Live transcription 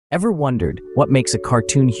Ever wondered what makes a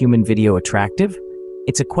cartoon human video attractive?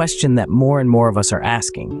 It's a question that more and more of us are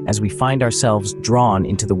asking as we find ourselves drawn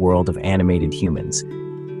into the world of animated humans.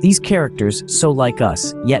 These characters, so like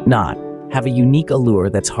us, yet not, have a unique allure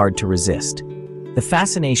that's hard to resist. The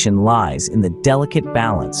fascination lies in the delicate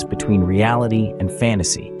balance between reality and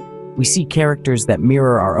fantasy. We see characters that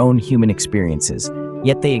mirror our own human experiences,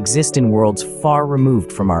 yet they exist in worlds far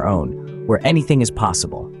removed from our own, where anything is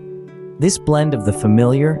possible. This blend of the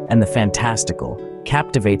familiar and the fantastical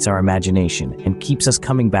captivates our imagination and keeps us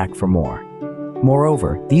coming back for more.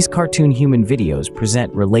 Moreover, these cartoon human videos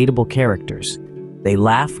present relatable characters. They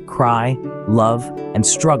laugh, cry, love, and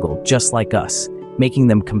struggle just like us, making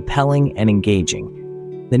them compelling and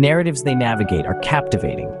engaging. The narratives they navigate are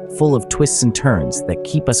captivating, full of twists and turns that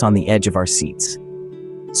keep us on the edge of our seats.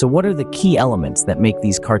 So what are the key elements that make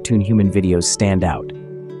these cartoon human videos stand out?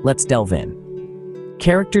 Let's delve in.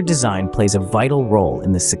 Character design plays a vital role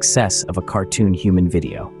in the success of a cartoon human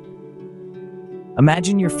video.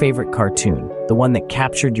 Imagine your favorite cartoon, the one that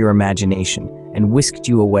captured your imagination and whisked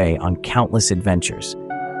you away on countless adventures.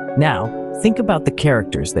 Now, think about the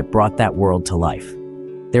characters that brought that world to life.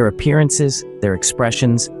 Their appearances, their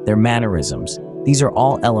expressions, their mannerisms, these are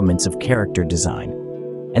all elements of character design,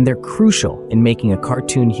 and they're crucial in making a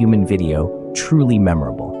cartoon human video truly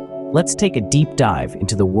memorable. Let's take a deep dive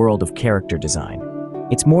into the world of character design.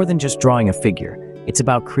 It's more than just drawing a figure. It's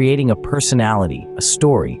about creating a personality, a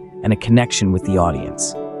story, and a connection with the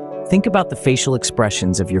audience. Think about the facial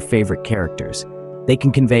expressions of your favorite characters. They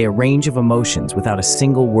can convey a range of emotions without a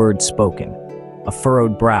single word spoken. A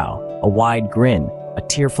furrowed brow, a wide grin, a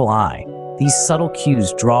tearful eye. These subtle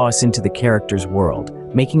cues draw us into the character's world,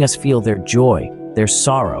 making us feel their joy, their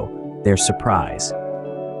sorrow, their surprise.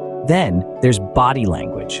 Then, there's body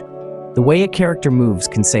language. The way a character moves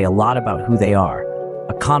can say a lot about who they are.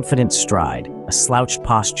 A confident stride, a slouched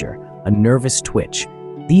posture, a nervous twitch.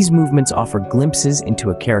 These movements offer glimpses into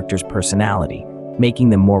a character's personality, making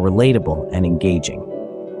them more relatable and engaging.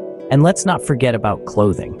 And let's not forget about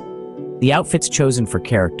clothing. The outfits chosen for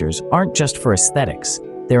characters aren't just for aesthetics,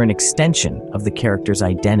 they're an extension of the character's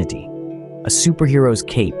identity. A superhero's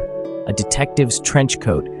cape, a detective's trench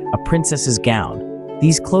coat, a princess's gown.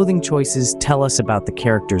 These clothing choices tell us about the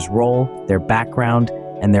character's role, their background,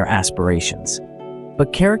 and their aspirations.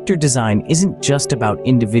 But character design isn't just about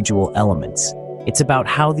individual elements. It's about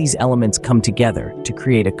how these elements come together to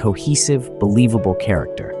create a cohesive, believable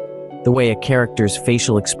character. The way a character's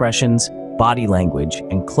facial expressions, body language,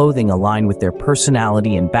 and clothing align with their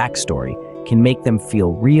personality and backstory can make them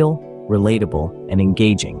feel real, relatable, and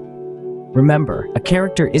engaging. Remember, a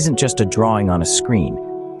character isn't just a drawing on a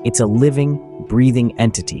screen. It's a living, breathing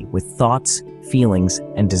entity with thoughts, feelings,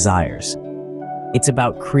 and desires. It's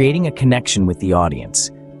about creating a connection with the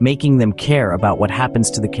audience, making them care about what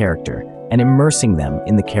happens to the character, and immersing them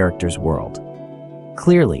in the character's world.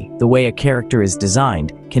 Clearly, the way a character is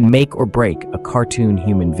designed can make or break a cartoon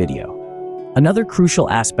human video. Another crucial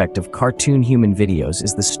aspect of cartoon human videos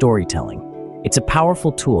is the storytelling. It's a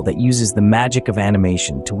powerful tool that uses the magic of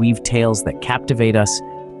animation to weave tales that captivate us,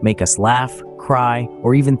 make us laugh, cry,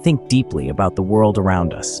 or even think deeply about the world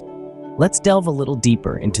around us. Let's delve a little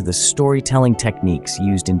deeper into the storytelling techniques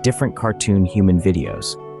used in different cartoon human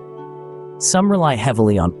videos. Some rely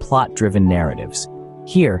heavily on plot-driven narratives.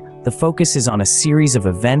 Here, the focus is on a series of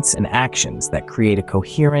events and actions that create a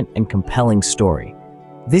coherent and compelling story.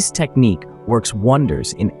 This technique works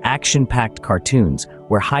wonders in action-packed cartoons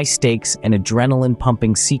where high stakes and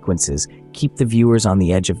adrenaline-pumping sequences keep the viewers on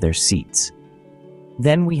the edge of their seats.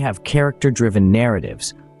 Then we have character-driven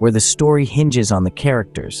narratives, where the story hinges on the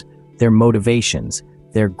characters, their motivations,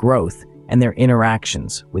 their growth, and their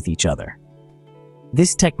interactions with each other.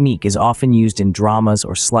 This technique is often used in dramas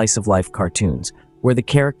or slice-of-life cartoons, where the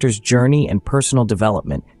character's journey and personal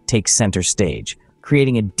development take center stage,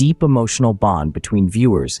 creating a deep emotional bond between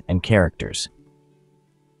viewers and characters.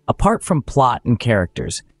 Apart from plot and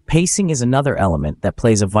characters, pacing is another element that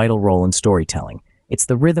plays a vital role in storytelling. It's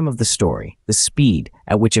the rhythm of the story, the speed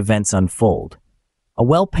at which events unfold. A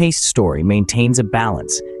well-paced story maintains a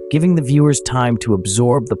balance, giving the viewers time to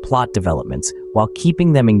absorb the plot developments while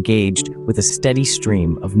keeping them engaged with a steady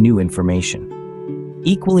stream of new information.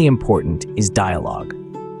 Equally important is dialogue.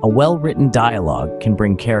 A well-written dialogue can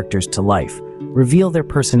bring characters to life, reveal their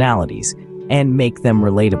personalities, and make them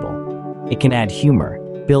relatable. It can add humor,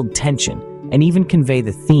 build tension, and even convey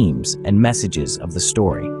the themes and messages of the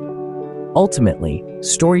story. Ultimately,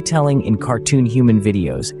 storytelling in cartoon human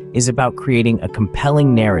videos is about creating a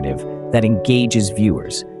compelling narrative that engages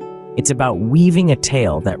viewers. It's about weaving a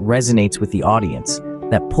tale that resonates with the audience,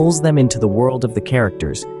 that pulls them into the world of the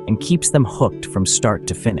characters and keeps them hooked from start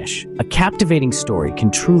to finish. A captivating story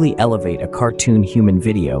can truly elevate a cartoon human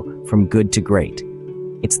video from good to great.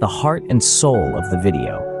 It's the heart and soul of the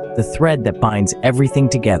video, the thread that binds everything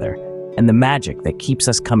together, and the magic that keeps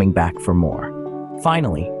us coming back for more.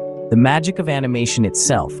 Finally, the magic of animation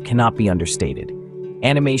itself cannot be understated.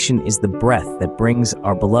 Animation is the breath that brings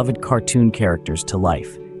our beloved cartoon characters to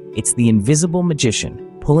life. It's the invisible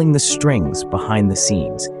magician pulling the strings behind the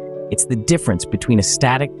scenes. It's the difference between a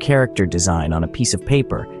static character design on a piece of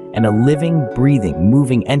paper and a living, breathing,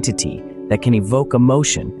 moving entity that can evoke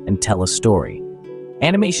emotion and tell a story.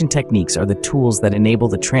 Animation techniques are the tools that enable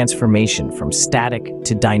the transformation from static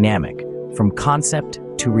to dynamic, from concept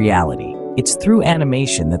to reality. It's through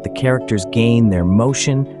animation that the characters gain their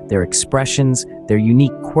motion, their expressions, their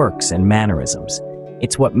unique quirks and mannerisms.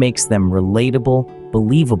 It's what makes them relatable,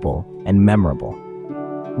 believable, and memorable.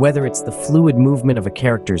 Whether it's the fluid movement of a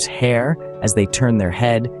character's hair as they turn their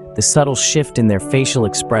head, the subtle shift in their facial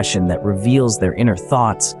expression that reveals their inner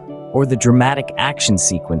thoughts, or the dramatic action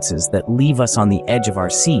sequences that leave us on the edge of our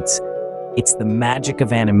seats, it's the magic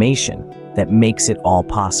of animation that makes it all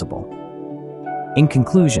possible. In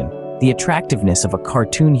conclusion, the attractiveness of a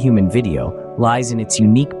cartoon human video lies in its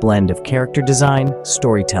unique blend of character design,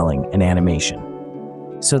 storytelling, and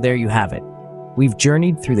animation. So there you have it. We've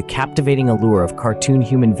journeyed through the captivating allure of cartoon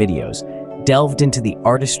human videos, delved into the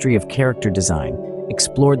artistry of character design,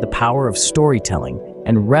 explored the power of storytelling,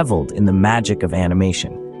 and reveled in the magic of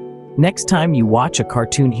animation. Next time you watch a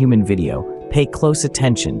cartoon human video, pay close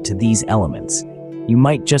attention to these elements. You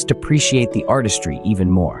might just appreciate the artistry even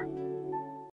more.